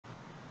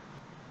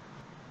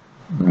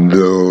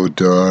Though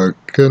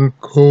dark and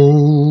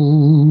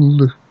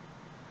cold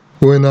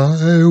when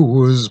I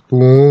was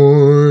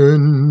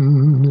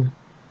born,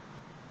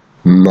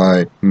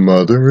 my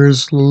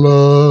mother's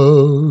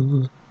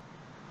love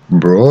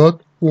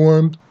brought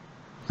warmth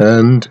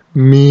and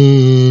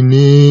meaning.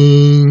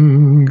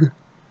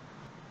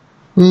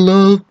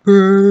 Love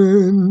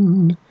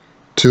burned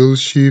till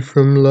she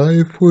from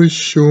life was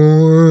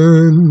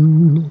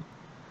shorn.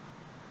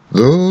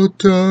 Though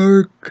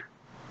dark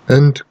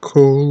and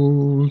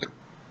cold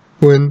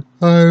when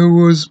I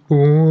was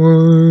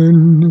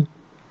born,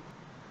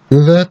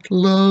 that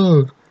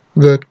love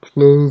that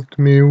clothed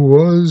me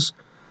was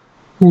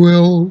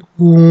well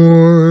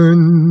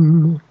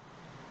worn,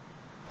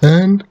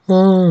 and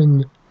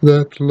on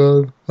that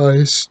love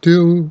I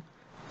still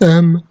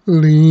am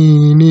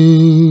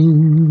leaning.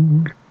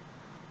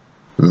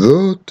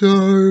 Though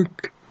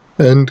dark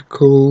and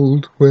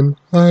cold when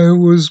I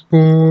was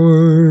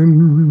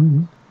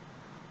born,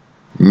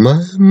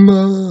 my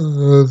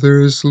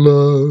mother's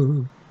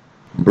love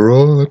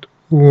brought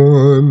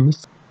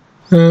warmth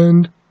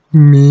and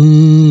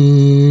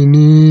meaning.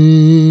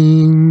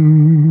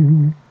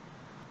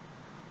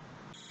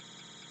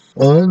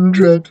 On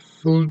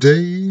dreadful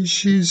days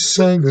she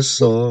sang a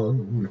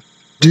song,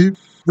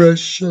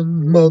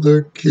 depression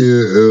mother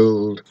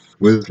killed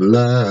with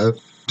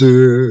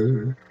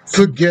laughter.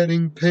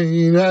 Forgetting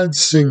pain, I'd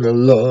sing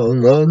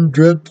along. On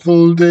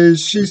dreadful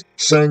days she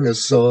sang a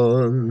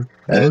song,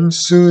 and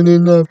soon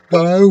enough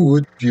I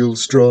would feel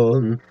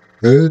strong.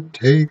 Her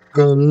take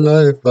on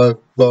life I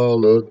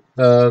followed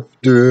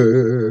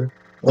after.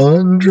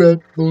 On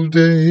dreadful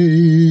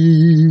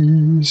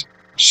days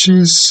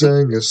she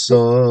sang a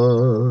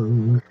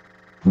song,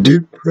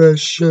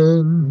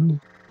 depression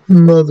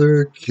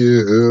mother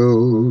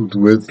killed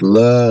with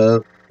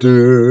laughter.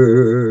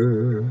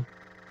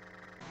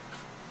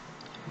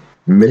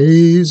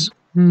 May's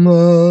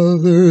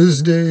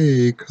Mother's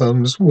Day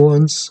comes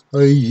once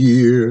a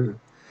year,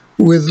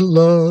 with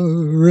love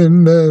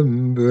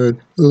remembered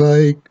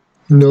like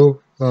no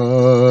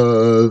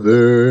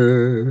other.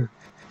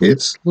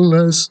 It's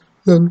less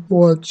than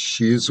what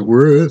she's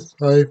worth,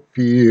 I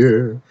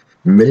fear.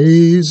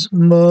 May's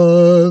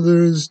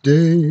Mother's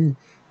Day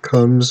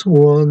comes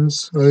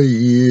once a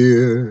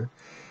year,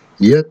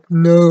 yet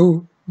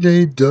no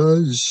day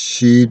does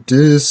she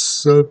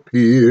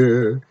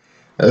disappear.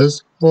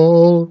 As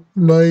all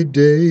my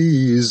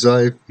days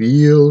I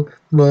feel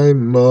my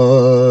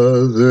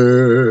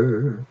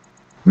mother.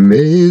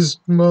 May's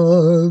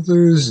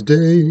Mother's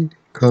Day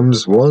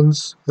comes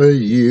once a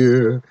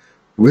year,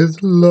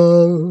 with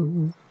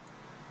love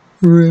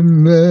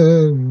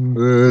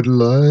remembered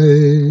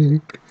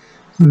like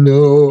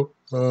no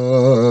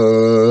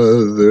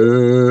other.